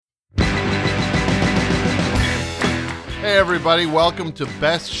Hey everybody, welcome to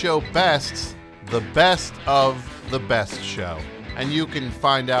Best Show Bests, the best of the best show. And you can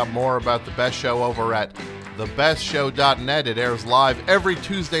find out more about the best show over at thebestshow.net. It airs live every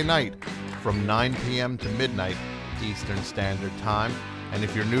Tuesday night from 9 p.m. to midnight Eastern Standard Time. And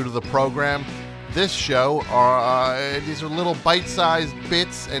if you're new to the program, this show these are little bite-sized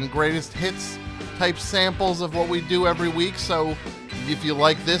bits and greatest hits type samples of what we do every week. So if you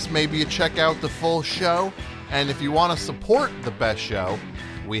like this, maybe you check out the full show. And if you want to support the best show,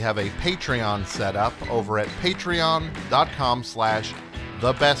 we have a Patreon set up over at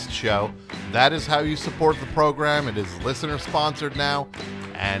patreon.com/thebestshow. That is how you support the program. It is listener sponsored now,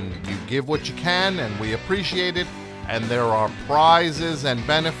 and you give what you can, and we appreciate it. And there are prizes and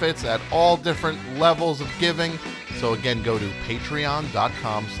benefits at all different levels of giving. So again, go to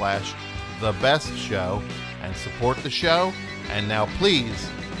patreon.com/thebestshow and support the show. And now please,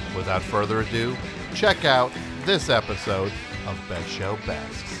 without further ado, check out this episode of Best Show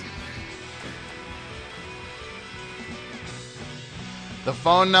Bests. The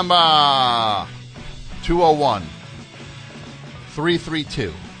phone number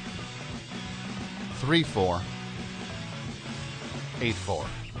 201-332-3484.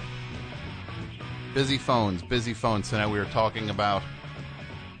 Busy phones. Tonight we were talking about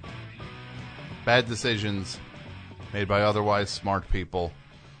bad decisions made by otherwise smart people.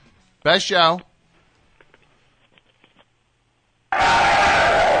 Best show.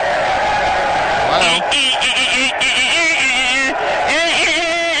 Hello?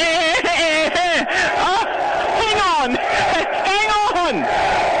 Hang on.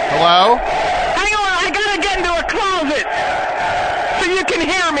 Hello? Hang on, I gotta get into a closet so you can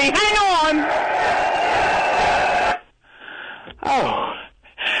hear me. Hang on. Oh.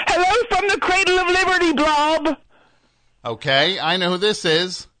 Hello from the Cradle of Liberty, Blob. Okay, I know who this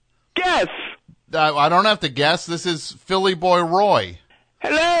is. Guess. I don't have to guess. This is Philly Boy Roy,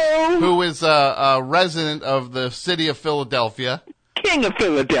 Hello. who is a resident of the city of Philadelphia. King of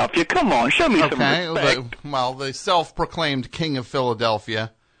Philadelphia. Come on, show me some respect. The self-proclaimed King of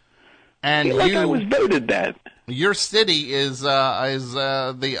Philadelphia. And I feel like I was voted that. Your city is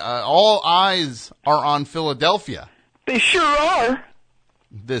all eyes are on Philadelphia They sure are.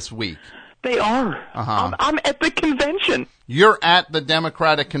 this week. They are. Uh-huh. I'm at the convention. You're at the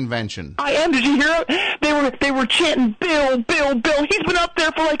Democratic Convention. I am. Did you hear it? They were chanting, Bill, Bill, Bill. He's been up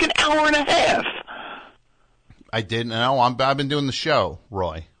there for like an hour and a half. I didn't know. I've been doing the show,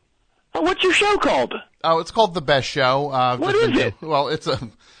 Roy. Oh, what's your show called? Oh, it's called The Best Show. What is it? Well, it's a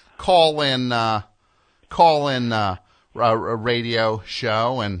call-in radio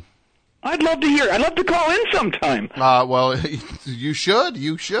show, and I'd love to hear it. I'd love to call in sometime. well, you should.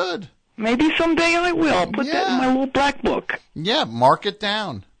 Maybe someday I will. I'll put that in my little black book. Yeah, mark it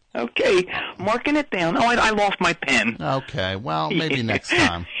down. Okay, marking it down. Oh, I lost my pen. Okay, well, maybe next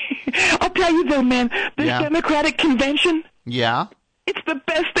time. I'll tell you though, man, this Democratic convention, Yeah? it's the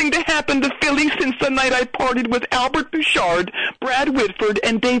best thing to happen to Philly since the night I partied with Albert Bouchard, Brad Whitford,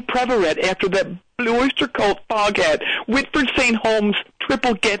 and Dave Preverette after that Blue Oyster Cult foghat Whitford St. Holmes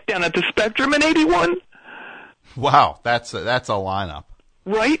triple get down at the Spectrum in '81. Wow, that's a lineup.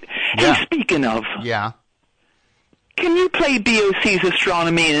 Right? Yeah. And speaking of, Yeah. can you play BOC's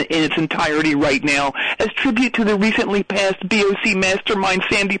Astronomy in its entirety right now as tribute to the recently passed BOC mastermind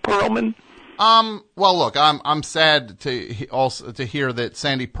Sandy Pearlman? Well, look, I'm sad to hear that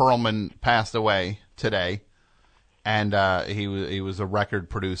Sandy Pearlman passed away today, and he was a record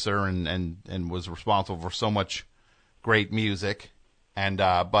producer and was responsible for so much great music, and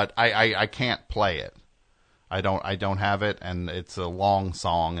but I can't play it. I don't have it, and it's a long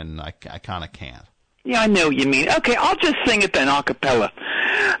song, and I kind of can't. Yeah, I know what you mean. Okay, I'll just sing it then a cappella.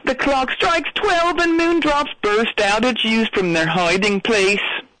 The clock strikes 12 and moondrops burst out at Jews from their hiding place.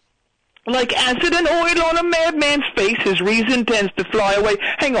 Like acid and oil on a madman's face, his reason tends to fly away.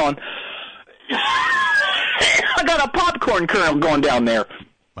 Hang on. I got a popcorn kernel going down there.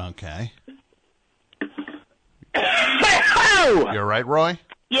 Okay. Ow! You're right, Roy?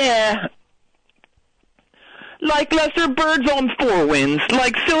 Yeah. Like lesser birds on four winds,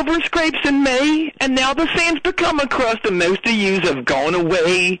 like silver scrapes in May, and now the sand's become a crust and most of yous have gone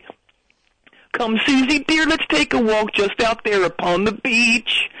away. Come, Susie dear, let's take a walk just out there upon the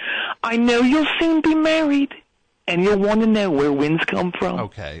beach. I know you'll soon be married, and you'll want to know where winds come from.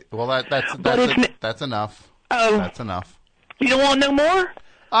 Okay. Well, that's enough. Oh. That's enough. You don't want to know more?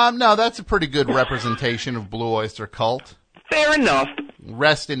 No, that's a pretty good representation of Blue Oyster Cult. Fair enough.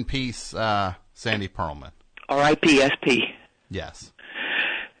 Rest in peace, Sandy Pearlman. R.I.P.S.P. Yes.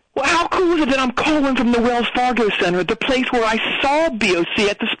 Well, how cool is it that I'm calling from the Wells Fargo Center, the place where I saw BOC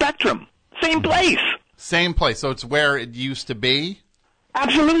at the Spectrum? Same place. Same place. So it's where it used to be?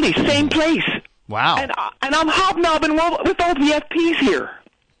 Absolutely, same place. Wow. And I'm hobnobbing with all the FPs here.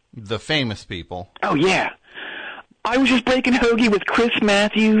 The famous people. Oh, yeah. I was just breaking hoagie with Chris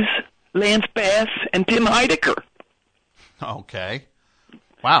Matthews, Lance Bass, and Tim Heidecker. Okay.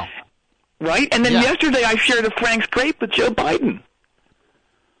 Wow. Right? And then yesterday I shared a Frank's grape with Joe Biden.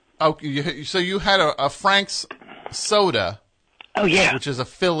 Oh, so you had a Frank's soda. Oh, yeah. Which is a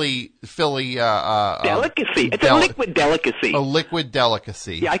Philly delicacy. It's a liquid delicacy. A liquid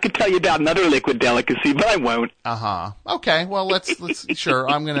delicacy. Yeah, I could tell you about another liquid delicacy, but I won't. Uh-huh. Okay, well, let's sure,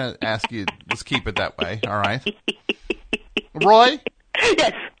 I'm going to ask you, let's keep it that way, all right? Roy?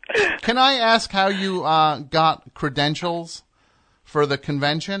 Yes. Can I ask how you got credentials for the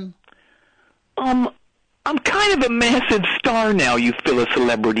convention? I'm kind of a massive star now, you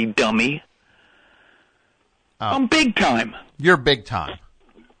celebrity dummy. I'm big time. You're big time.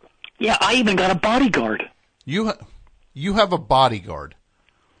 Yeah, I even got a bodyguard. You have a bodyguard.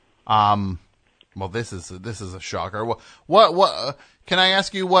 Well, this is a shocker. What can I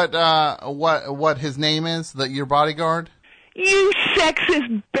ask you what his name is? Your bodyguard? You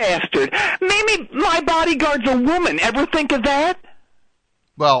sexist bastard. Maybe my bodyguard's a woman. Ever think of that?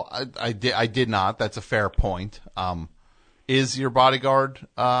 Well, I did not. That's a fair point. Is your bodyguard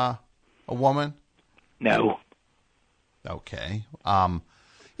a woman? No. Okay.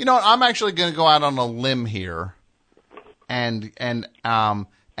 You know what? I'm actually going to go out on a limb here and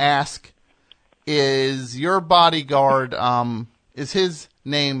ask, is your bodyguard, is his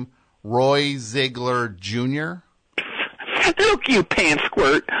name Roy Ziegler Jr.? Look, you pants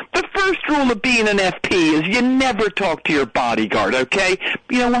squirt. The first rule of being an FP is you never talk to your bodyguard, okay?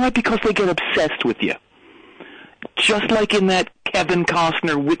 You know why? Because they get obsessed with you. Just like in that Kevin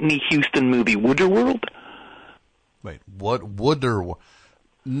Costner, Whitney Houston movie, Wooderworld. Wait, what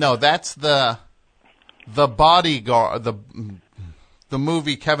No, that's the bodyguard. The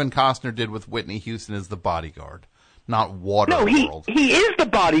movie Kevin Costner did with Whitney Houston is The Bodyguard, not Waterworld. No, he is the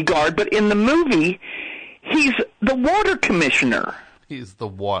bodyguard, but in the movie, he's the water commissioner. He's the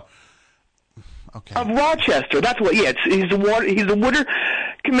water. Okay. Of Rochester. That's what. Yeah, he's the water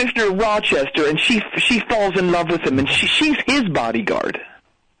commissioner of Rochester, and she falls in love with him, and she's his bodyguard.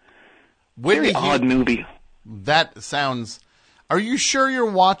 Very odd movie. That sounds... Are you sure you're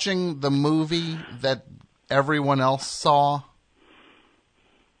watching the movie that everyone else saw?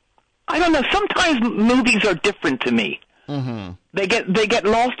 I don't know. Sometimes movies are different to me. Mm-hmm. They get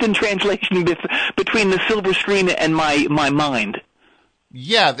lost in translation between the silver screen and my mind.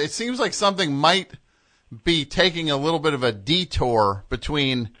 Yeah, it seems like something might be taking a little bit of a detour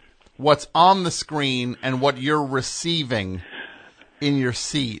between what's on the screen and what you're receiving in your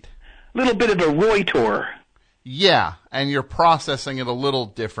seat. A little bit of a Roy tour. Yeah, and you're processing it a little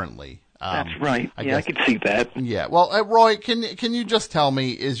differently. That's right. I could see that. Yeah. Well, Roy, can you just tell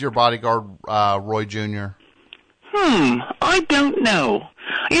me, is your bodyguard Roy Jr.? I don't know.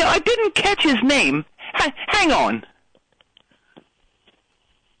 Yeah, I didn't catch his name. Hang on.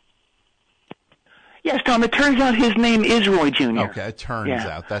 Yes, Tom, it turns out his name is Roy Jr. Okay, it turns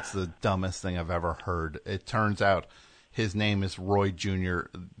out. That's the dumbest thing I've ever heard. It turns out his name is Roy Jr.,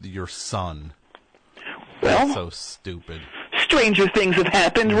 your son. Well, that's so stupid. Stranger things have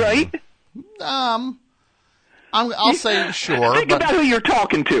happened, right? I'll say sure. Think about who you're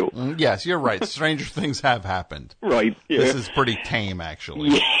talking to. Yes, you're right. Stranger things have happened. Right. Yeah. This is pretty tame, actually.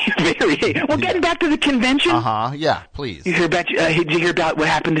 Yeah, very. Well, getting back to the convention. Yeah, please. Did you hear about what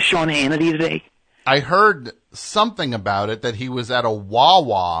happened to Sean Hannity today? I heard something about it, that he was at a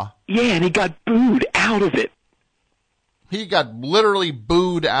Wawa. Yeah, and he got booed out of it. He got literally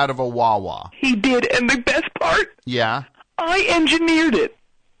booed out of a Wawa. He did, and the best part? Yeah? I engineered it.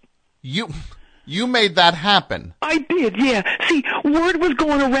 You made that happen. I did, yeah. See, word was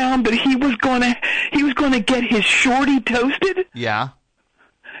going around that he was gonna get his shorty toasted. Yeah?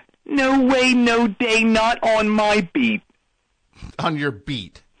 No way, no day, not on my beat. On your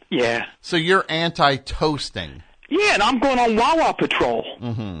beat? Yeah. So you're anti-toasting? Yeah, and I'm going on Wawa patrol.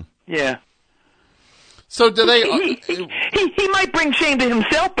 Mm-hmm. Yeah. So do they... He might bring shame to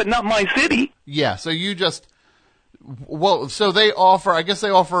himself, but not my city. Yeah, so you just... Well, so they offer... I guess they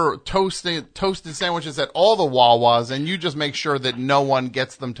offer toasted sandwiches at all the Wawas, and you just make sure that no one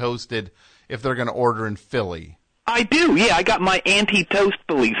gets them toasted if they're going to order in Philly. I do, yeah. I got my anti-toast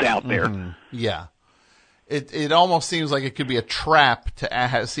police out there. Mm-hmm. Yeah. It almost seems like it could be a trap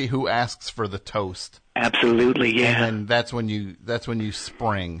to see who asks for the toast. Absolutely, yeah. And then that's when you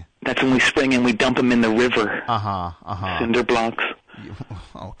spring. That's when we spring and we dump them in the river. Uh-huh. Cinder blocks.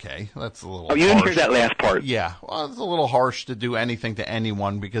 Okay, that's a little Oh, you harsh. didn't hear that last part. Yeah, well, it's a little harsh to do anything to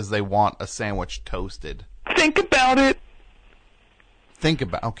anyone because they want a sandwich toasted. Think about it.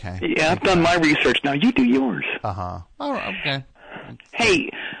 Okay. Yeah, I've done my research. Now you do yours. Uh-huh. All right, okay. Hey.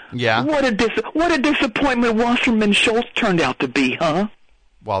 Yeah? What a disappointment Wasserman Schultz turned out to be, huh?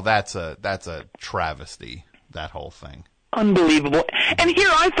 Well, that's a travesty, that whole thing. Unbelievable. And here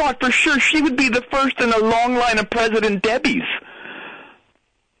I thought for sure she would be the first in a long line of President Debbies.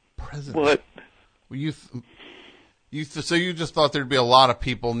 President? What? So you just thought there'd be a lot of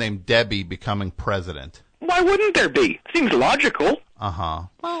people named Debbie becoming president? Why wouldn't there be? Seems logical. Uh-huh.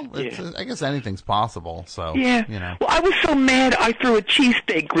 Well, I guess anything's possible, so, yeah. you know. Well, I was so mad I threw a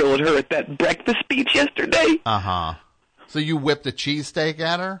cheesesteak grill at her at that breakfast speech yesterday. Uh-huh. So you whipped a cheesesteak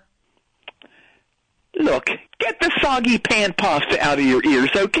at her? Look, get the soggy pan pasta out of your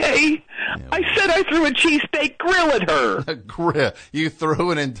ears, okay? Yeah. I said I threw a cheesesteak grill at her. A grill? You threw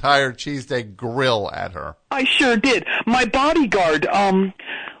an entire cheesesteak grill at her? I sure did. My bodyguard,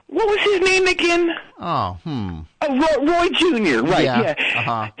 what was his name again? Oh, Roy Jr., right, yeah.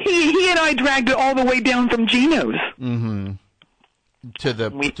 Uh-huh. He and I dragged it all the way down from Gino's. Mm-hmm. To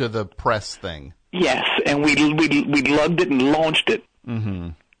the press thing. Yes, and we lugged it and launched it. Mm-hmm.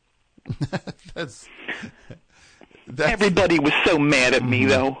 that's Everybody was so mad at me,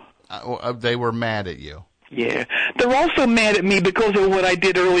 though. They were mad at you. Yeah. They're also mad at me because of what I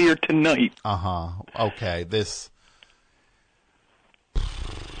did earlier tonight. Uh-huh. Okay,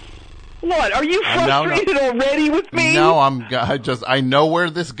 What? Are you frustrated already with me? No, I know where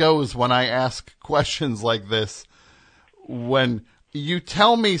this goes when I ask questions like this. When you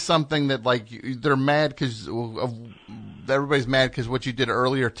tell me something that, like, they're mad because everybody's mad because what you did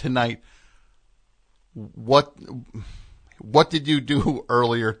earlier tonight. What did you do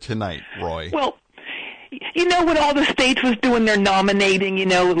earlier tonight, Roy? Well, you know, when all the states was doing their nominating, you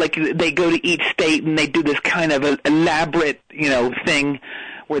know, like they go to each state and they do this kind of elaborate, you know, thing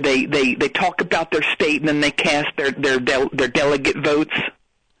where they talk about their state and then they cast their delegate votes.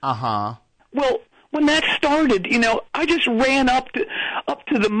 Uh-huh. Well, when that started, you know, I just ran up to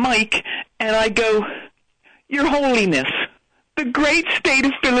the mic and I go, Your Holiness, the great state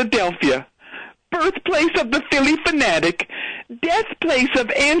of Philadelphia, birthplace of the Philly fanatic, deathplace of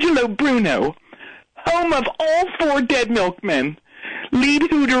Angelo Bruno, home of all four dead milkmen, lead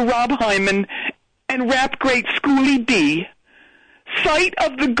hooter Rob Hyman, and rap great Schoolie D, site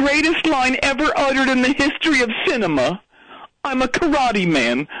of the greatest line ever uttered in the history of cinema, I'm a karate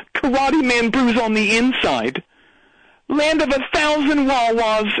man brews on the inside. Land of 1,000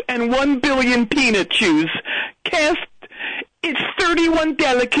 Wawas and 1 billion peanut chews, cast its 31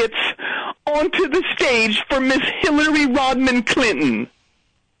 delegates onto the stage for Miss Hillary Rodham Clinton.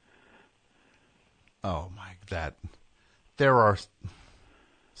 Oh there are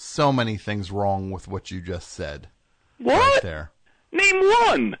so many things wrong with what you just said. What? Right there. Name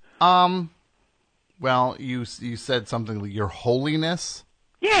one. Well, you said something like Your Holiness.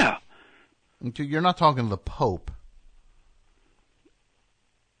 Yeah. You're not talking to the Pope.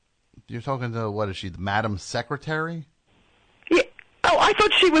 You're talking to, what is she, the Madam Secretary? Yeah. Oh, I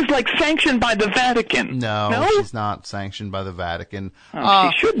thought she was, like, sanctioned by the Vatican. No, she's not sanctioned by the Vatican.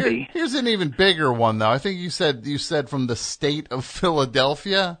 She should be. Here's an even bigger one, though. I think you said from the state of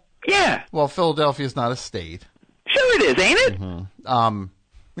Philadelphia. Yeah. Well, Philadelphia's not a state. Sure it is, ain't it?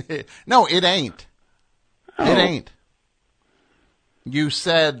 Mm-hmm. No, it ain't. Oh. It ain't. You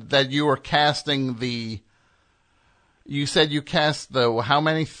said that you were casting you said you cast how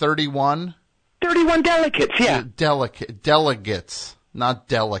many? 31? 31 delegates, yeah. Delegates, not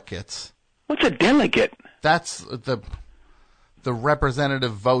delegates. What's a delegate? That's the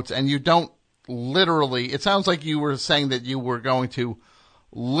representative votes, and you don't literally, it sounds like you were saying that you were going to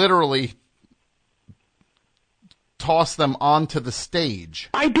literally toss them onto the stage.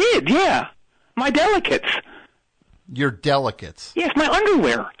 I did, yeah. My delegates. Your delegates? Yes, my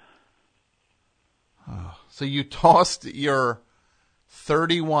underwear. Oh, so you tossed your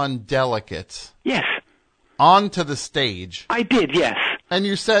 31 delegates. Yes. Onto the stage. I did, yes. And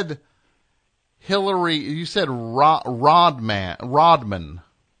you said Rodman.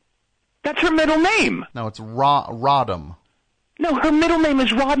 That's her middle name. No, it's Rodham. No, her middle name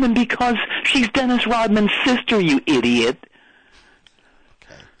is Rodman because she's Dennis Rodman's sister, you idiot.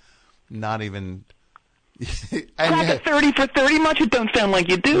 Okay. Not even... Clap at 30 for 30 much? It don't sound like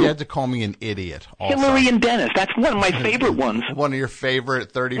you do. You had to call me an idiot also. Hillary and Dennis. That's one of my favorite ones. One of your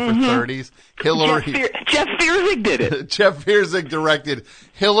favorite 30 for 30s? Hillary. Jeff Fierzig did it. Jeff Fierzig directed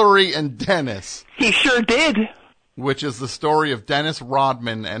Hillary and Dennis. He sure did. Which is the story of Dennis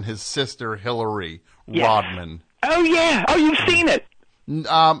Rodman and his sister Hillary Rodman. Oh, yeah. Oh, you've seen it.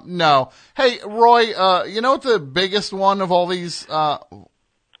 No. Hey, Roy, you know what the biggest one of all these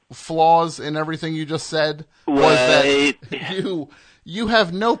flaws in everything you just said was that you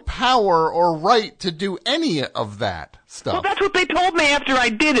have no power or right to do any of that stuff. Well, that's what they told me after I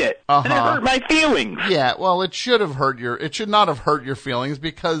did it. And it hurt my feelings. Yeah, well, it should not have hurt your feelings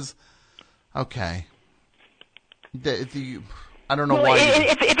because, okay. I don't know why.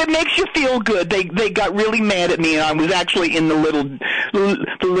 If it makes you feel good, they got really mad at me, and I was actually in the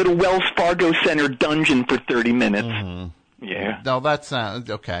little Wells Fargo Center dungeon for 30 minutes. Mm-hmm. Yeah. No, that sounds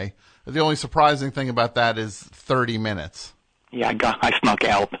okay. The only surprising thing about that is 30 minutes. Yeah, I snuck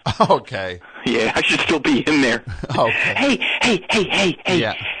out. Okay. Yeah, I should still be in there. Okay. Hey.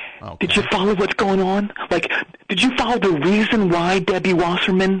 Yeah. Okay. Did you follow what's going on? Like, did you follow the reason why Debbie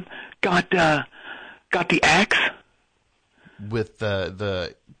Wasserman got the axe? With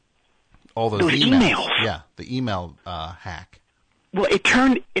all those emails. Yeah, the email hack. Well, it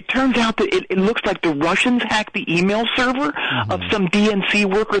turns out that it looks like the Russians hacked the email server of some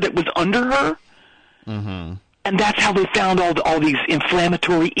DNC worker that was under her. Mm-hmm. And that's how they found all these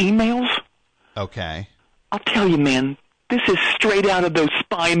inflammatory emails. Okay. I'll tell you, man, this is straight out of those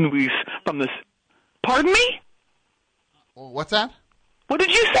spy movies from the... Pardon me? What's that? What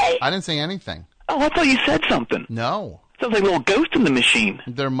did you say? I didn't say anything. Oh, I thought you said something. No. Sounds like a little ghost in the machine.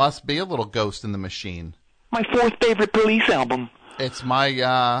 There must be a little ghost in the machine. My fourth favorite Police album. It's my,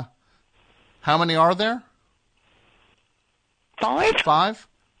 how many are there? 5? 5?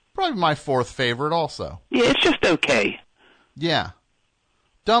 Probably my fourth favorite also. Yeah, it's just okay. Yeah.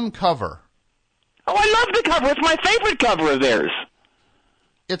 Dumb cover. Oh, I love the cover. It's my favorite cover of theirs.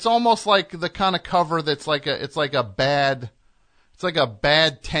 It's almost like the kind of cover that's like a bad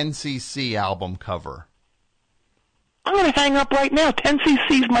 10cc album cover. I'm going to hang up right now.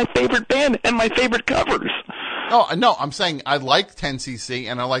 10cc is my favorite band and my favorite covers. Oh, no, I'm saying I like 10cc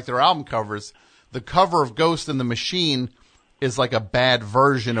and I like their album covers. The cover of Ghost in the Machine is like a bad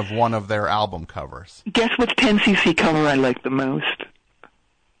version of one of their album covers. Guess which 10cc cover I like the most?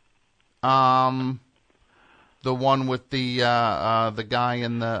 The one with the guy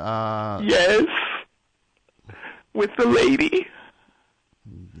in the... Yes. With the lady.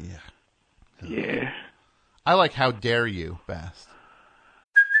 Yeah. Yeah. I like How Dare You best.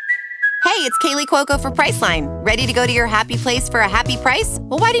 Hey, it's Kaylee Cuoco for Priceline. Ready to go to your happy place for a happy price?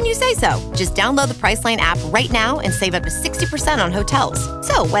 Well, why didn't you say so? Just download the Priceline app right now and save up to 60% on hotels.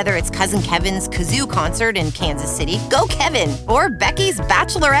 So whether it's Cousin Kevin's Kazoo Concert in Kansas City, go Kevin, or Becky's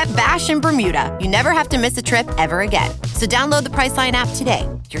Bachelorette Bash in Bermuda, you never have to miss a trip ever again. So download the Priceline app today.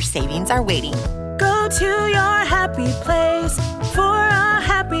 Your savings are waiting. Go to your happy place for a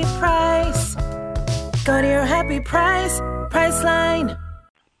happy price. Go to your happy price, Priceline.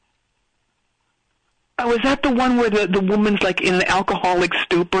 Oh, is that the one where the woman's like in an alcoholic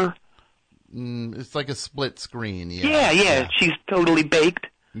stupor? It's like a split screen. Yeah. She's totally baked.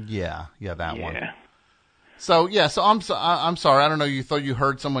 Yeah, that one. So I'm sorry. I don't know. You thought you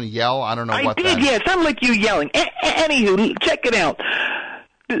heard someone yell? I don't know what that is. I did, yeah. It sounded like you yelling. Anywho, check it out.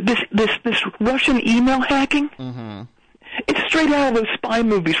 This Russian email hacking, it's straight out of those spy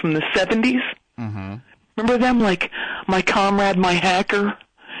movies from the 70s. Mm-hmm. Remember them, like My Comrade, My Hacker,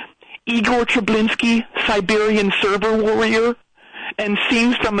 Igor Treblinsky, Siberian Server Warrior, and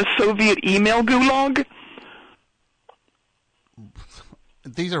Scenes from a Soviet Email Gulag?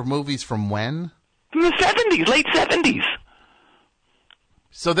 These are movies from when? From the 70s, late 70s.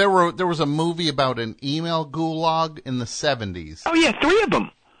 So there was a movie about an email gulag in the 70s. Oh, yeah, 3 of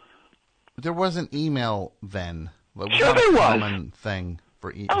them. There wasn't email then. Sure there was. Common thing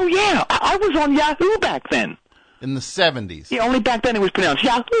for email. Oh, yeah. I was on Yahoo back then. In the 70s? Yeah, only back then it was pronounced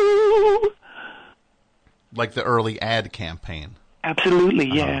Yahoo. Like the early ad campaign. Absolutely,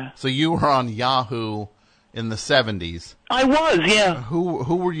 yeah. So you were on Yahoo in the 70s. I was, yeah.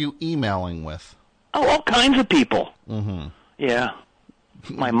 Who were you emailing with? Oh, all kinds of people. Mm-hmm. Yeah.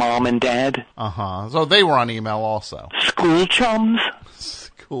 My mom and dad. Uh-huh. So they were on email also. School chums.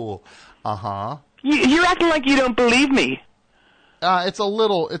 School. Uh-huh. You're acting like you don't believe me. It's a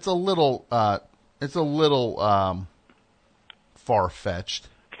little far-fetched.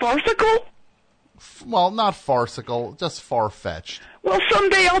 Farcical? Well, not farcical, just far-fetched. Well,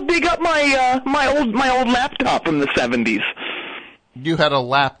 someday I'll dig up my old laptop from the 70s. You had a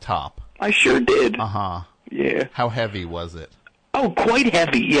laptop. I sure did. Uh-huh. Yeah. How heavy was it? Oh, quite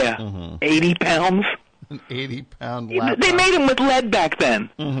heavy, yeah. Mm-hmm. 80 pounds. An 80-pound laptop. They made them with lead back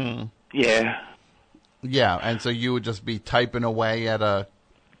then. Mm-hmm. Yeah. Yeah, and so you would just be typing away at a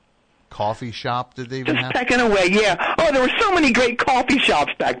coffee shop? Did they even have? Just pecking away, yeah. Oh, there were so many great coffee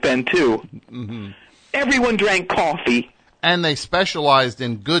shops back then, too. Mm-hmm. Everyone drank coffee. And they specialized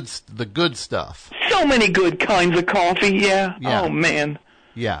in the good stuff. So many good kinds of coffee, yeah. Yeah. Oh, man.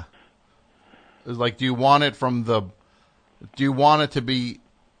 Yeah. It's like, do you want it to be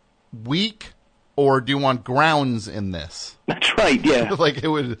weak, or do you want grounds in this? That's right, yeah.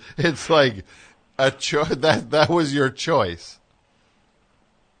 It's like a that was your choice.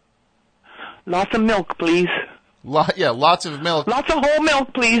 Lots of milk, please. Lots of milk. Lots of whole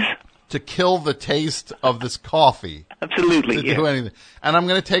milk, please. To kill the taste of this coffee. Absolutely, Do anything. And I'm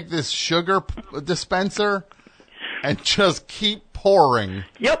going to take this sugar dispenser and just keep pouring.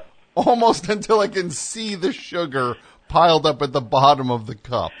 Yep. Almost until I can see the sugar piled up at the bottom of the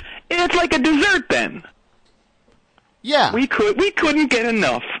cup. It's like a dessert then. Yeah. We couldn't get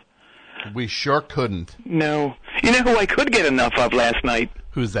enough. We sure couldn't. No. You know who I could get enough of last night?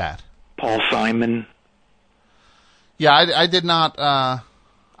 Who's that? Paul Simon. Yeah, I did not,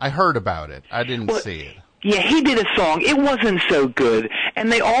 I heard about it. I didn't see it. Yeah, he did a song. It wasn't so good.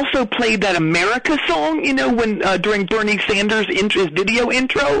 And they also played that America song, when during Bernie Sanders' video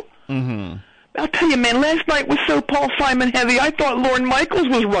intro. Mm-hmm. I'll tell you, man, last night was so Paul Simon heavy, I thought Lorne Michaels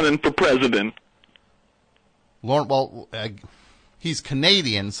was running for president. He's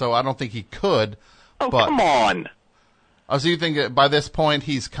Canadian, so I don't think he could. Oh, come on. Oh, so you think that by this point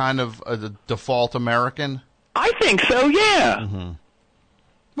he's kind of a default American? I think so, yeah. Mm-hmm.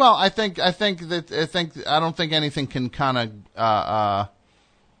 Well, I don't think anything can kind of.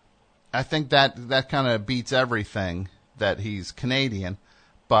 I think that kind of beats everything that he's Canadian,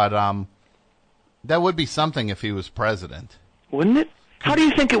 but that would be something if he was president, wouldn't it? How do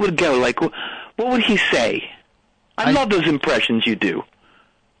you think it would go? Like, what would he say? I love those impressions you do.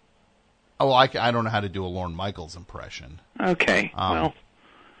 Oh, I don't know how to do a Lorne Michaels impression. Okay, well,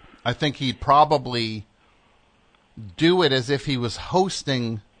 I think he'd probably do it as if he was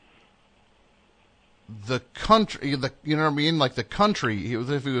hosting the country. You know what I mean? Like the country.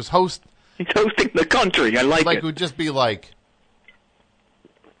 He's hosting the country. I like it. It would just be like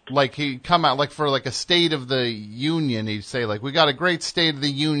he'd come out like for like a State of the Union. He'd say like, "We got a great State of the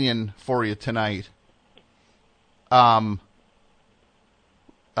Union for you tonight." Like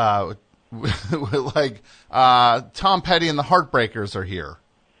Tom Petty and the Heartbreakers are here.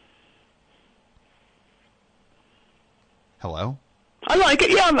 Hello? I like it.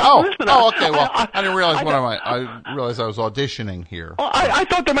 Yeah, I'm listening. Okay. Well, I didn't realize I realized I was auditioning here. Well, I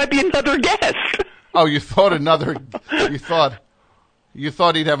thought there might be another guest. Oh, you thought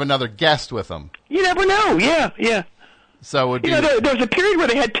he'd have another guest with him. You never know. Yeah. So it would be. There was a period where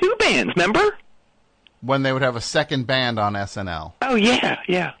they had two bands. Remember? When they would have a second band on SNL. Oh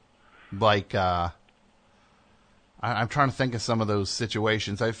yeah. Like I'm trying to think of some of those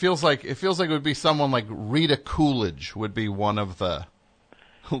situations. It feels like it would be someone like Rita Coolidge would be one of the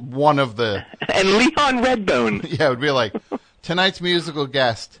and Leon Redbone. Yeah, it would be like tonight's musical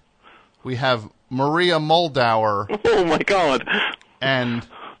guest. We have Maria Muldaur. Oh my God. And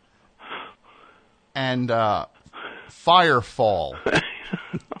Firefall.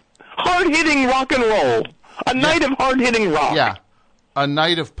 Hard-hitting rock and roll. A night of hard-hitting rock. Yeah. A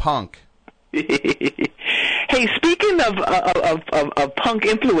night of punk. Hey, speaking of punk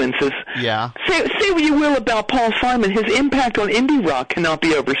influences, yeah. Say what you will about Paul Simon, his impact on indie rock cannot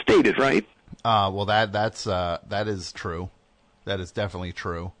be overstated, right? Well, that is true. That is definitely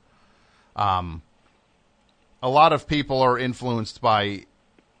true. A lot of people are influenced by.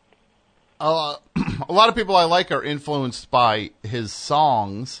 A lot of people I like are influenced by his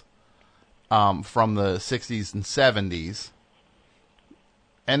songs, from the 60s and 70s.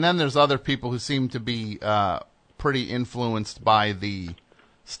 And then there's other people who seem to be pretty influenced by the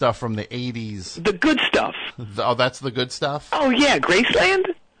stuff from the 80s. The good stuff. Oh, that's the good stuff? Oh, yeah, Graceland?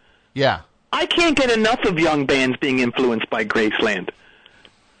 Yeah. I can't get enough of young bands being influenced by Graceland.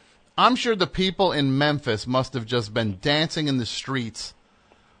 I'm sure the people in Memphis must have just been dancing in the streets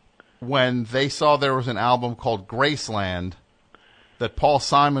when they saw there was an album called Graceland that Paul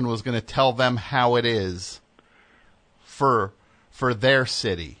Simon was going to tell them how it is for their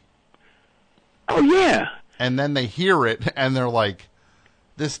city. Oh, yeah. And then they hear it, and they're like,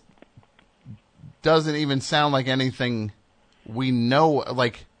 this doesn't even sound like anything we know.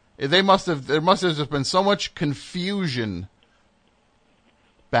 Like, there must have just been so much confusion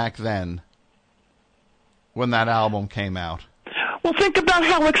back then when that album came out. Well, think about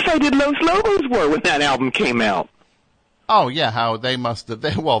how excited Los Lobos were when that album came out. Oh, yeah, how they must have.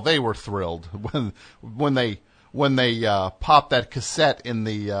 They were thrilled when they popped that cassette in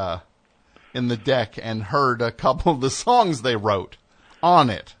the deck and heard a couple of the songs they wrote on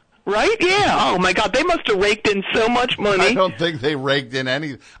it. Right? Yeah. Oh my God, they must have raked in so much money. I don't think they raked in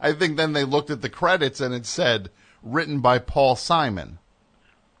any. I think then they looked at the credits and it said written by Paul Simon.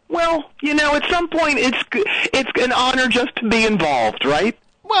 Well, at some point it's an honor just to be involved, right?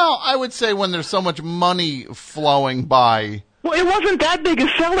 Well, I would say when there's so much money flowing by. Well, it wasn't that big a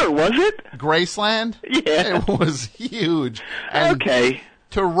seller, was it? Graceland? Yeah. It was huge. And okay.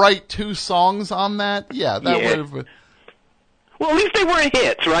 To write 2 songs on that? Yeah, that would have. Well, at least they weren't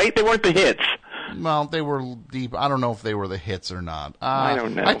hits, right? They weren't the hits. Well, they were deep. I don't know if they were the hits or not. I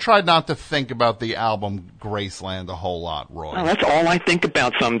don't know. I tried not to think about the album Graceland a whole lot, Roy. Oh, that's all I think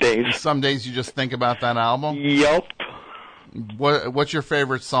about some days. Some days you just think about that album? Yup. What's your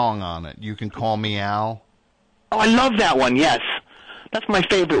favorite song on it? You Can Call Me Al? Oh, I love that one, yes. That's my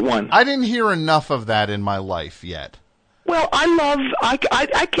favorite one. I didn't hear enough of that in my life yet. Well,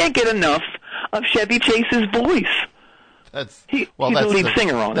 I can't get enough of Chevy Chase's voice. He's the lead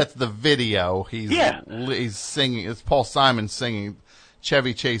singer on it. That's the video. He's singing. It's Paul Simon singing.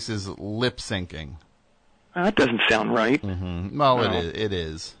 Chevy Chase is lip syncing. That doesn't sound right. Mm-hmm. Well, no. It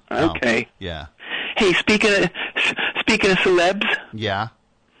is. Okay. Yeah. Hey, speaking of celebs. Yeah.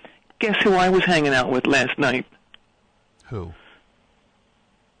 Guess who I was hanging out with last night? Who?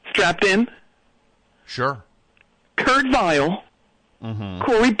 Strapped in. Sure. Kurt Vile. Mm-hmm.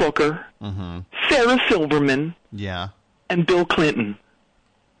 Cory Booker. Mm-hmm. Sarah Silverman. Yeah. And Bill Clinton.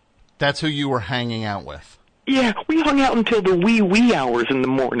 That's who you were hanging out with. Yeah, we hung out until the wee hours in the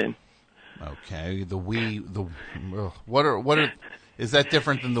morning. Okay, what are is that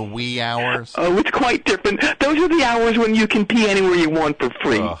different than the wee hours? Oh, it's quite different. Those are the hours when you can pee anywhere you want for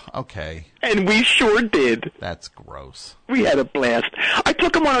free. Okay. And we sure did. That's gross. We had a blast. I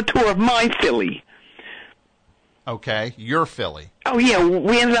took him on a tour of my Philly. Okay, your Philly. Oh, yeah,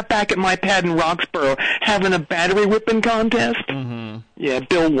 we ended up back at my pad in Roxborough having a battery whipping contest. Mm-hmm. Yeah,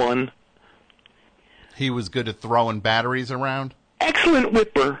 Bill won. He was good at throwing batteries around? Excellent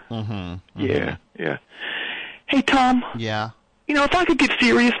whipper. Mm-hmm. Mm-hmm. Yeah. Hey, Tom. Yeah? If I could get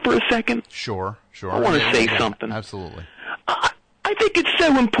serious for a second. Sure. I want to say something. Absolutely. I think it's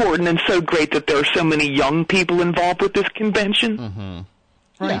so important and so great that there are so many young people involved with this convention. Mm-hmm.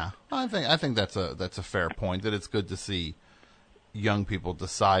 Right? Yeah, I think that's a fair point, that it's good to see young people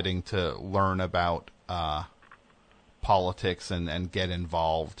deciding to learn about politics and get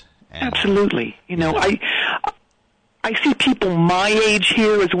involved. And, absolutely. I see people my age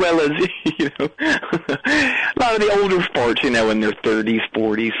here as well as, a lot of the older farts, in their 30s,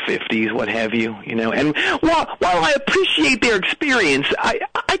 40s, 50s, what have you, And while I appreciate their experience, I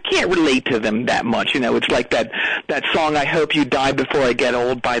can't relate to them that much, It's like that song, I Hope You Die Before I Get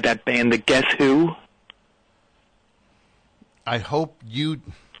Old, by that band, the Guess Who. I hope you...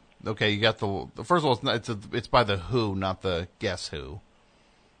 Okay, you got the first of all, it's by the Who, not the Guess Who.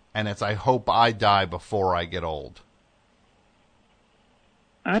 And it's I Hope I Die Before I Get Old.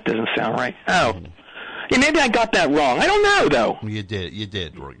 That doesn't sound right. Oh. Yeah, maybe I got that wrong. I don't know, though. You did.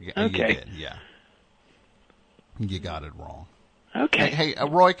 Okay. You did, yeah. You got it wrong. Okay. Hey,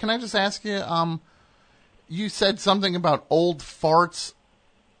 Roy, can I just ask you, you said something about old farts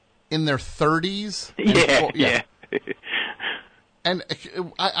in their 30s? Yeah. And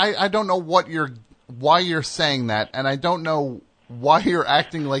I don't know why you're saying that, and I don't know why you're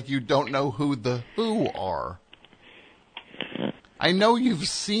acting like you don't know who the Who are. I know you've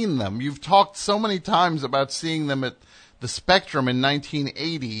seen them. You've talked so many times about seeing them at the Spectrum in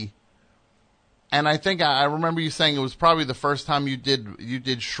 1980, and I think I remember you saying it was probably the first time you did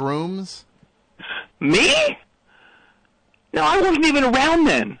shrooms. Me? No, I wasn't even around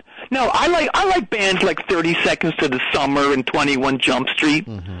then. No, I like bands like 30 Seconds to the Summer and 21 Jump Street.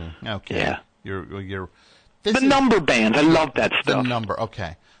 Mm-hmm. Okay. Yeah. You're the number bands. I love that stuff. The number.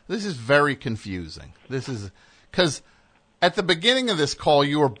 Okay. This is very confusing. This is because at the beginning of this call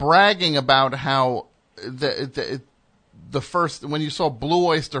you were bragging about how the first when you saw Blue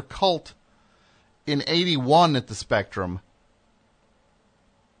Oyster Cult in 81 at the Spectrum.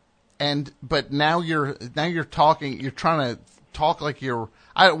 But now you're talking. You're trying to talk like you're.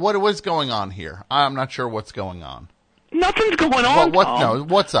 What's going on here? I'm not sure what's going on. Nothing's going on. No,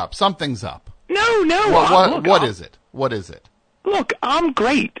 what's up? Something's up. No. What is it? What is it? Look, I'm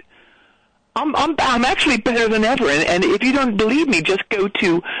great. I'm actually better than ever. And if you don't believe me, just go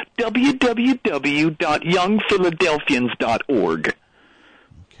to www.youngphiladelphians.org.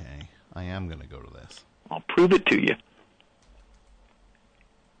 Okay, I am going to go to this. I'll prove it to you.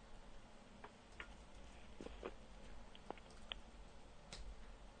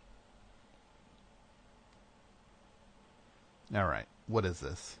 All right. What is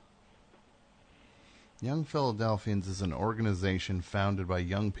this? Young Philadelphians is an organization founded by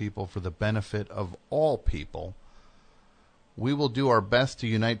young people for the benefit of all people, We will do our best to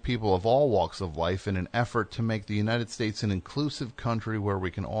unite people of all walks of life in an effort to make the United States an inclusive country where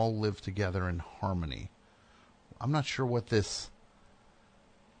we can all live together in harmony. I'm not sure what this...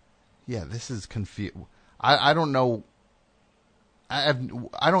 Yeah, this is confused. I don't know. I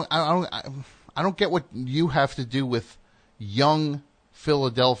don't get what you have to do with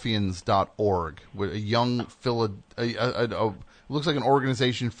youngphiladelphians.org. With a young looks like an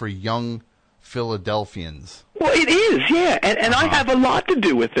organization for young Philadelphians. Well, it is, yeah, and I have a lot to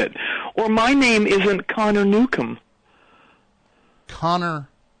do with it. Or my name isn't Connor Newcomb. Connor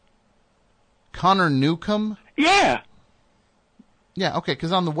Newcomb? Yeah. Yeah, okay,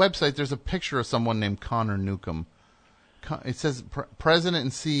 because on the website there's a picture of someone named Connor Newcomb. It says President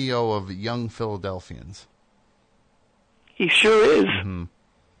and CEO of Young Philadelphians. He sure is. Mm-hmm.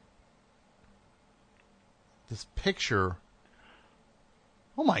 This picture...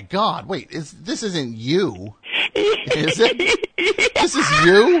 Oh my God! Wait, this isn't you? Is it? This is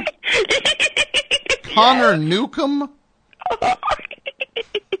you, Connor Newcomb.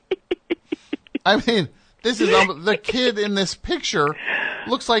 I mean, this is the kid in this picture.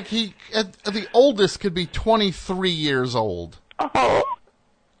 Looks like he, at the oldest, could be 23 years old. Oh.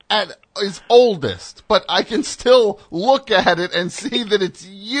 At his oldest, but I can still look at it and see that it's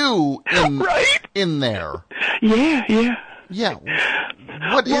you in there. Yeah, yeah. Yeah.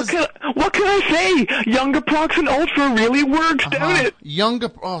 What can I say? Younger Prox and Ultra really works, don't it?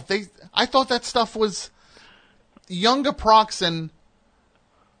 I thought that stuff was Younger Proxen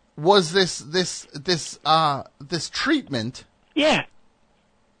was this treatment. Yeah.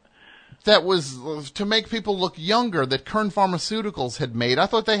 That was to make people look younger that Kern Pharmaceuticals had made. I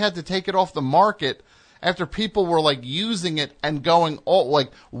thought they had to take it off the market after people were like using it and going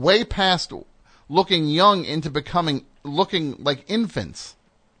way past looking young into looking like infants.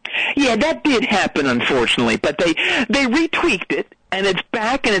 Yeah, that did happen, unfortunately, but they retweaked it, and it's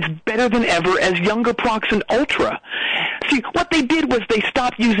back, and it's better than ever as Younger Proxen Ultra. See, what they did was they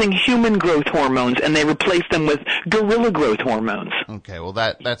stopped using human growth hormones, and they replaced them with gorilla growth hormones. Okay, well,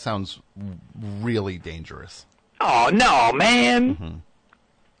 that sounds really dangerous. Oh, no, man. Mm-hmm.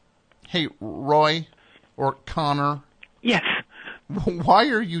 Hey, Roy, or Connor. Yes? Why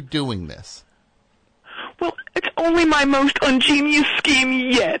are you doing this? Well, it's only my most ingenious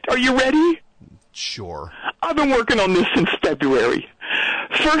scheme yet. Are you ready? Sure. I've been working on this since February.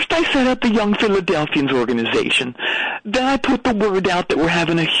 First, I set up the Young Philadelphians organization. Then I put the word out that we're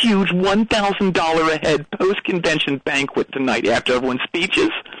having a huge $1,000 a head post-convention banquet tonight after everyone's speeches.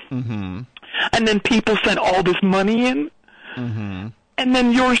 Mm-hmm. And then people sent all this money in. Mm-hmm. And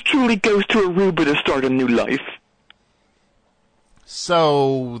then yours truly goes to Aruba to start a new life.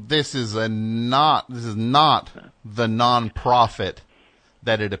 So this is not the non-profit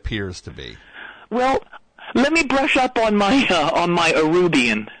that it appears to be. Well, let me brush up on my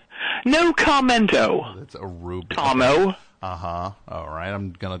Arubian. No commento. It's Arubian. Tomo. Uh-huh. All right.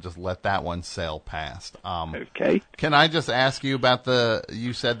 I'm going to just let that one sail past. Okay. Can I just ask you about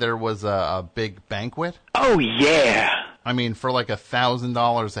you said there was a big banquet? Oh, yeah. I mean, for like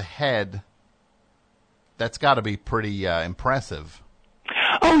 $1,000 a head, that's got to be pretty impressive.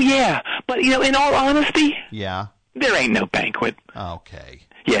 Oh, yeah. But, in all honesty... Yeah? There ain't no banquet. Okay.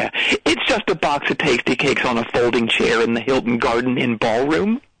 Yeah. It's just a box of tasty cakes on a folding chair in the Hilton Garden Inn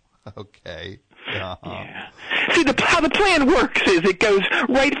ballroom. Okay. Uh-huh. Yeah. See, how the plan works is it goes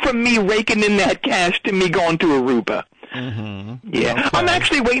right from me raking in that cash to me going to Aruba. Mm-hmm. Yeah. Okay. I'm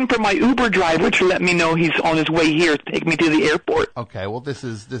actually waiting for my Uber driver to let me know he's on his way here to take me to the airport. Okay. Well, this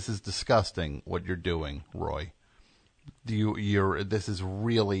is disgusting what you're doing, Roy. This is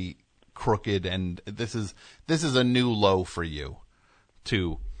really crooked, and this is a new low for you.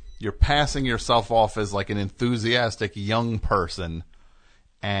 You're passing yourself off as like an enthusiastic young person,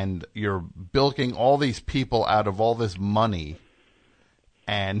 and you're bilking all these people out of all this money,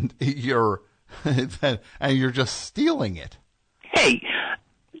 and you're just stealing it. Hey,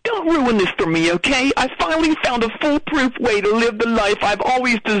 don't ruin this for me, okay? I finally found a foolproof way to live the life I've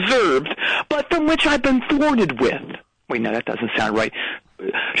always deserved, but from which I've been thwarted with. Wait, no, that doesn't sound right.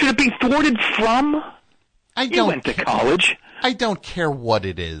 Should it be thwarted from? You went to college. I don't care what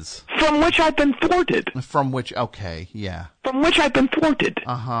it is. From which I've been thwarted. Okay, yeah. From which I've been thwarted.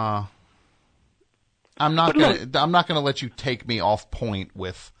 Uh-huh. I'm not gonna let you take me off point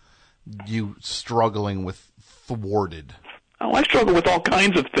with you struggling with thwarted. Oh, I struggle with all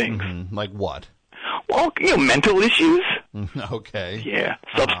kinds of things. Mm-hmm. Like what? Well, mental issues. Okay. Yeah,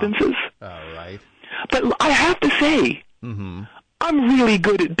 substances. All right. But I have to say, mm-hmm. I'm really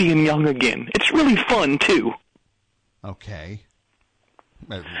good at being young again. It's really fun, too. Okay.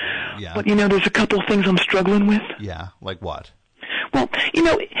 Yeah. But, there's a couple of things I'm struggling with. Yeah, like what? Well,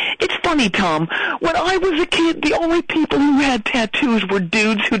 it's funny, Tom. When I was a kid, the only people who had tattoos were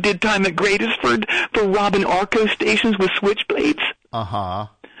dudes who did time at Greatesford for robbing Arco stations with switchblades. Uh-huh.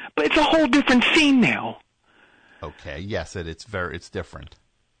 But it's a whole different scene now. Okay, yes, it's different.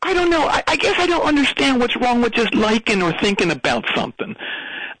 I don't know. I guess I don't understand what's wrong with just liking or thinking about something.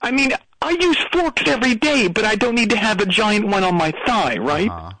 I mean, I use forks every day, but I don't need to have a giant one on my thigh, right?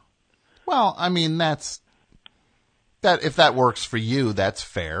 Uh-huh. Well, I mean, that if that works for you, that's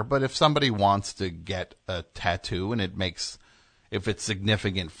fair. But if somebody wants to get a tattoo and if it's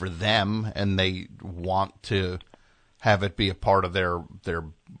significant for them and they want to have it be a part of their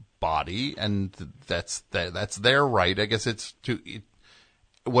body, and that's their right. I guess it's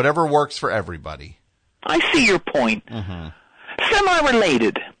whatever works for everybody. I see your point. Mm-hmm.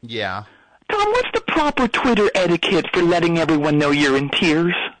 Semi-related. Yeah. Tom, what's the proper Twitter etiquette for letting everyone know you're in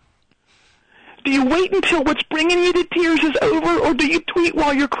tears? Do you wait until what's bringing you to tears is over, or do you tweet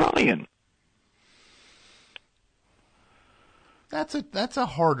while you're crying? That's a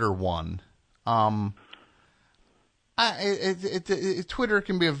harder one. Twitter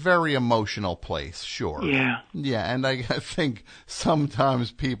can be a very emotional place, sure. Yeah. Yeah, and I think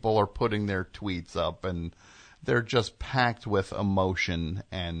sometimes people are putting their tweets up and they're just packed with emotion,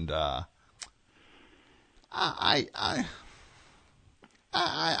 and I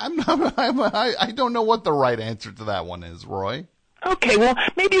don't know what the right answer to that one is, Roy. Okay, well,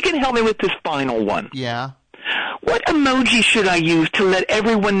 maybe you can help me with this final one. Yeah. What emoji should I use to let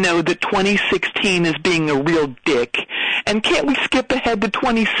everyone know that 2016 is being a real dick? And can't we skip ahead to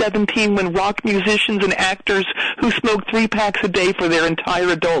 2017 when rock musicians and actors who smoke 3 packs a day for their entire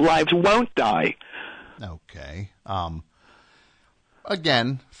adult lives won't die? Okay.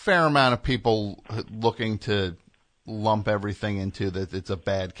 Again, fair amount of people looking to lump everything into that it's a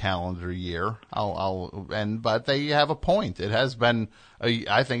bad calendar year. But they have a point. It has been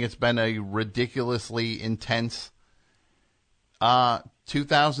I think it's been a ridiculously intense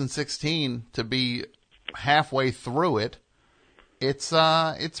 2016 to be halfway through it. It's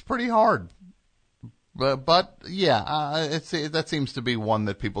pretty hard. But yeah, that seems to be one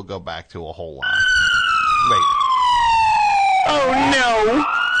that people go back to a whole lot. Wait. Oh no.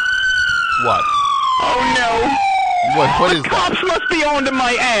 What? Oh no. What is that? Cops must be on to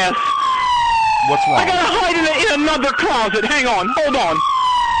my ass. What's wrong? I gotta hide in another closet. Hang on. Hold on.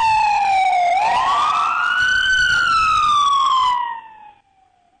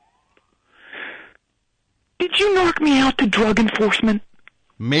 Did you knock me out to drug enforcement?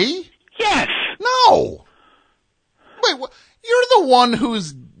 Me? Yes. No. Wait, you're the one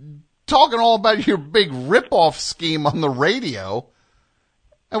who's talking all about your big rip-off scheme on the radio.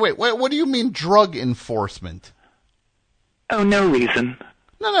 And wait, what do you mean drug enforcement? Oh, no reason.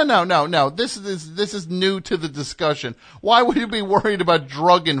 No. This is new to the discussion. Why would you be worried about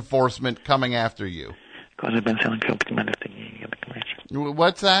drug enforcement coming after you? Because I've been selling coke.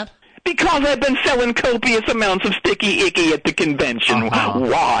 What's that? Because I've been selling copious amounts of sticky icky at the convention. Uh-huh.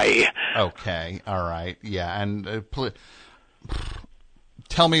 Why? Okay, all right, yeah, and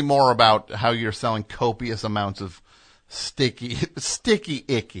tell me more about how you're selling copious amounts of sticky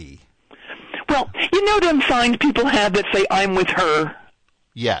icky. Well, you know them signs people have that say, "I'm with her"?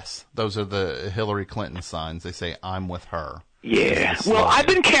 Yes, those are the Hillary Clinton signs. They say, "I'm with her." Yeah. Well, I've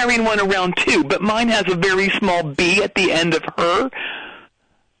been carrying one around too, but mine has a very small B at the end of her.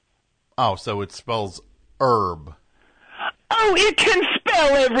 Oh, so it spells herb. Oh, it can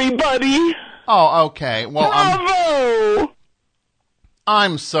spell, everybody. Oh, okay. Well, bravo.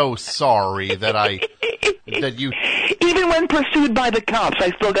 I'm so sorry that you. Even when pursued by the cops, I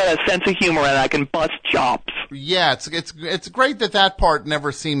still got a sense of humor and I can bust chops. Yeah, it's great that part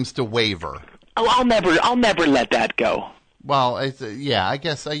never seems to waver. Oh, I'll never let that go. Well, yeah, I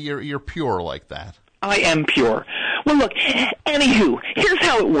guess you're pure like that. I am pure. Well, look, anywho, here's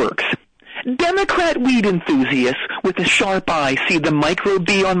how it works. Democrat weed enthusiasts with a sharp eye see the micro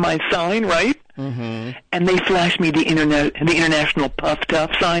B on my sign, right? Mm-hmm. And they flash me the international puff tough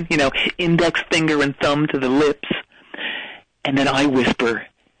sign, index finger and thumb to the lips. And then I whisper,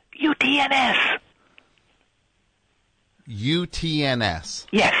 UTNS. UTNS?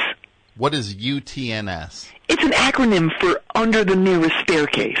 Yes. What is UTNS? It's an acronym for under the nearest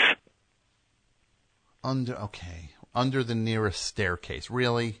staircase. Under the nearest staircase.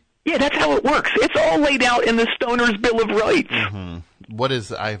 Really? Yeah, that's how it works. It's all laid out in the Stoner's Bill of Rights.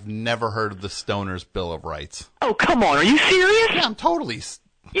 Mm-hmm. I've never heard of the Stoner's Bill of Rights. Oh, come on. Are you serious? Yeah, I'm totally...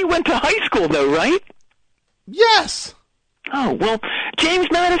 You went to high school, though, right? Yes! Oh, well, James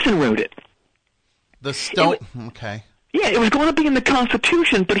Madison wrote it. Okay. Yeah, it was going to be in the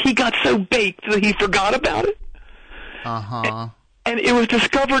Constitution, but he got so baked that he forgot about it. Uh-huh. And it was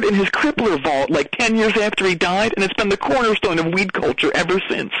discovered in his Crippler vault like 10 years after he died, and it's been the cornerstone of weed culture ever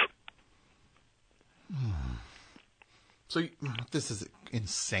since. So this is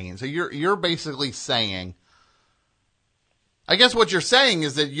insane. So you're basically saying, I guess what you're saying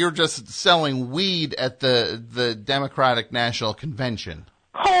is that you're just selling weed at the Democratic National Convention.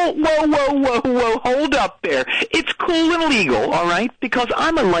 Oh, whoa, hold up there. It's cool and legal, all right, because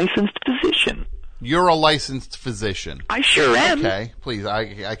I'm a licensed physician. You're a licensed physician. I sure am. Okay, please,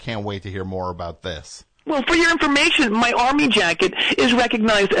 I can't wait to hear more about this. Well, for your information, my Army jacket is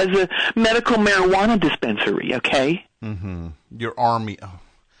recognized as a medical marijuana dispensary, okay? Mm-hmm. Your Army. Oh.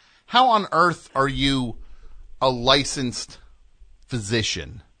 How on earth are you a licensed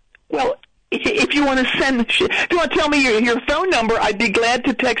physician? Well, if you want to if you want to tell me your phone number, I'd be glad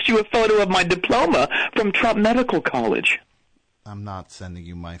to text you a photo of my diploma from Trump Medical College. I'm not sending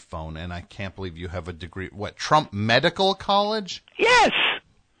you my phone, and I can't believe you have a degree. What, Trump Medical College? Yes.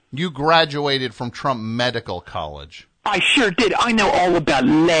 You graduated from Trump Medical College. I sure did. I know all about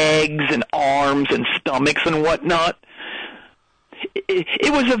legs and arms and stomachs and whatnot.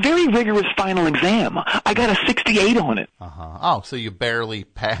 It was a very rigorous final exam. I got a 68 on it. Uh-huh. Oh, so you barely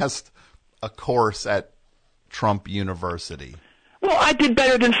passed a course at Trump University. Well, I did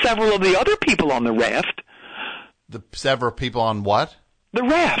better than several of the other people on the raft. The several people on what? The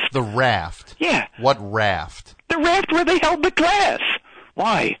raft. The raft. Yeah. What raft? The raft where they held the class.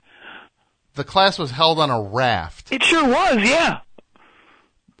 Why? The class was held on a raft. It sure was, yeah.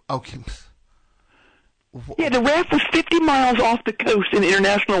 Okay. Yeah, the raft was 50 miles off the coast in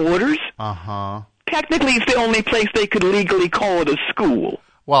international waters. Uh-huh. Technically, it's the only place they could legally call it a school.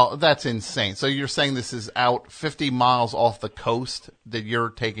 Well, that's insane. So you're saying this is out 50 miles off the coast, that you're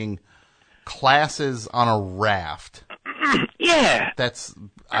taking classes on a raft? Yeah.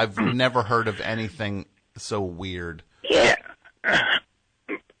 I've never heard of anything so weird. Yeah.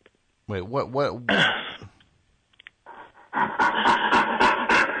 Wait, what is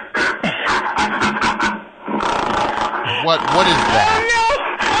that? Oh, no!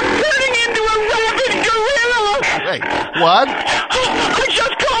 I'm turning into a rabid gorilla! Wait, what? I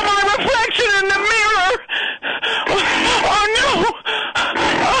just caught my reflection in the mirror! Oh, no!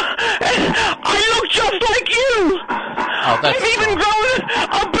 I look just like you! Oh, that's I've even grown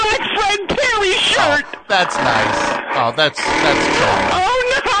a black Fred Perry shirt! Oh, that's nice. Oh, that's cool. Oh,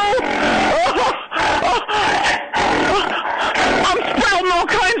 no! I'm sprouting all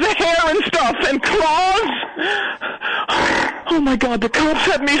kinds of hair and stuff and claws! Oh my God, the cops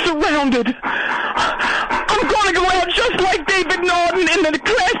have me surrounded. I'm going to go out just like David Norton in the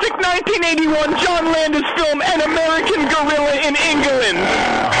classic 1981 John Landis film, An American Gorilla in England.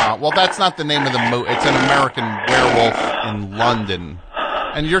 Well, that's not the name of the movie. It's An American Werewolf in London.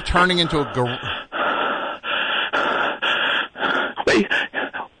 And you're turning into a gorilla.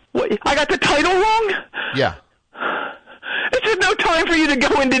 Wait, I got the title wrong? Yeah. This is no time for you to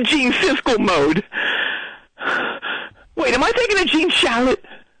go into Gene Siskel mode. Wait, am I thinking of Gene Shalit?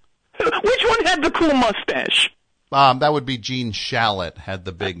 Which one had the cool mustache? That would be Gene Shalit, had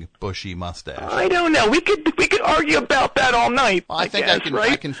the big bushy mustache. I don't know. We could argue about that all night. Well, I think guess,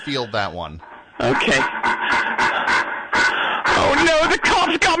 I can feel that one. Okay. Oh no, the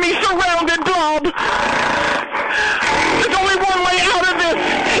cops got me surrounded, Bob. There's only one way out of this.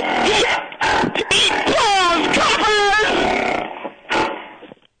 Eat paws, coppers!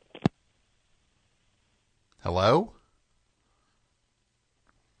 Hello?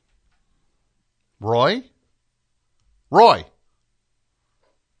 Roy? Roy!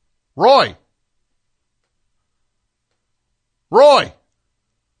 Roy! Roy!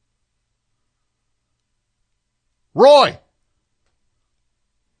 Roy!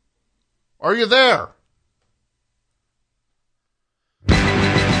 Are you there?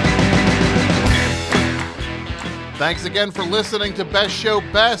 Thanks again for listening to Best Show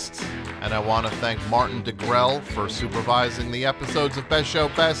Best. And I want to thank Martin DeGrell for supervising the episodes of Best Show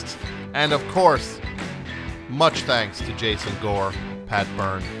Best. And of course, much thanks to Jason Gore, Pat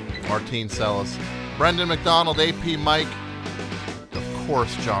Byrne, Martine Sellis, Brendan McDonald, AP Mike, of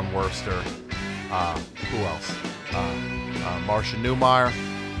course John Worster, who else? Marcia Newmeyer,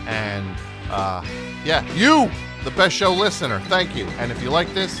 and you, the Best Show listener. Thank you. And if you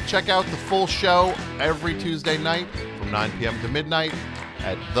like this, check out the full show every Tuesday night from 9 p.m. to midnight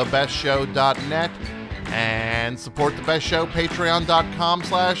at thebestshow.net, and support The Best Show,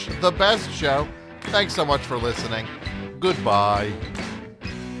 patreon.com/thebestshow. Thanks so much for listening. Goodbye.